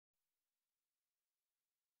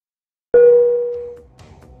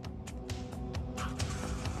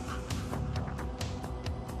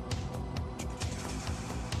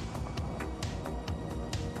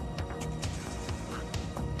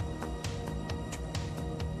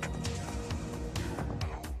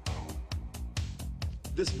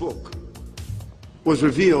This book was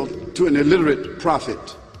revealed to an illiterate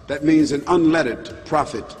prophet. That means an unlettered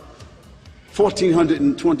prophet,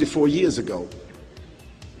 1424 years ago.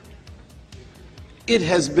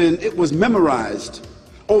 It was memorized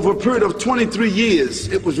over a period of 23 years.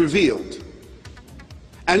 It was revealed,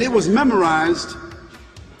 and it was memorized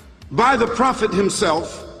by the prophet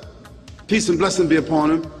himself, peace and blessing be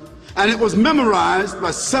upon him, and it was memorized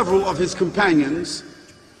by several of his companions,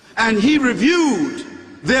 and he reviewed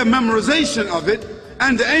their memorization of it,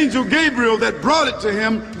 and the angel Gabriel that brought it to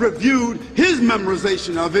him reviewed his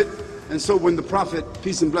memorization of it. And so when the prophet,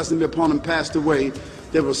 peace and blessing be upon him, passed away,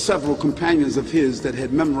 there were several companions of his that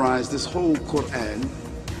had memorized this whole Quran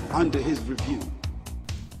under his review.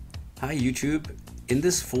 Hi YouTube. In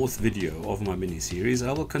this fourth video of my mini-series,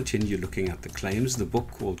 I will continue looking at the claims the book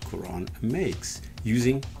called Quran makes,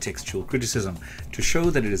 using textual criticism to show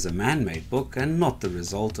that it is a man-made book and not the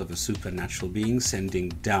result of a supernatural being sending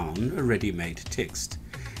down a ready-made text.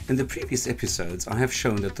 In the previous episodes, I have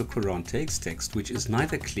shown that the Quran takes text which is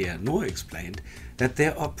neither clear nor explained, that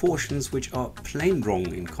there are portions which are plain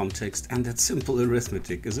wrong in context, and that simple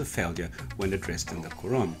arithmetic is a failure when addressed in the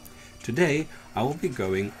Quran. Today, I will be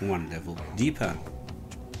going one level deeper.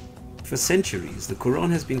 For centuries, the Quran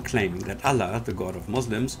has been claiming that Allah, the God of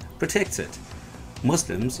Muslims, protects it.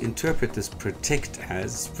 Muslims interpret this protect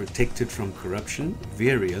as protected from corruption,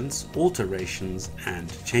 variance, alterations,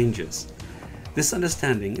 and changes. This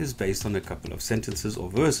understanding is based on a couple of sentences or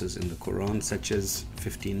verses in the Quran, such as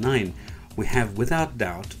 15:9. We have without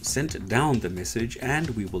doubt sent down the message, and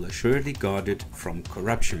we will assuredly guard it from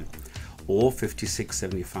corruption. Or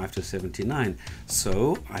 56:75-79.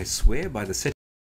 So I swear by the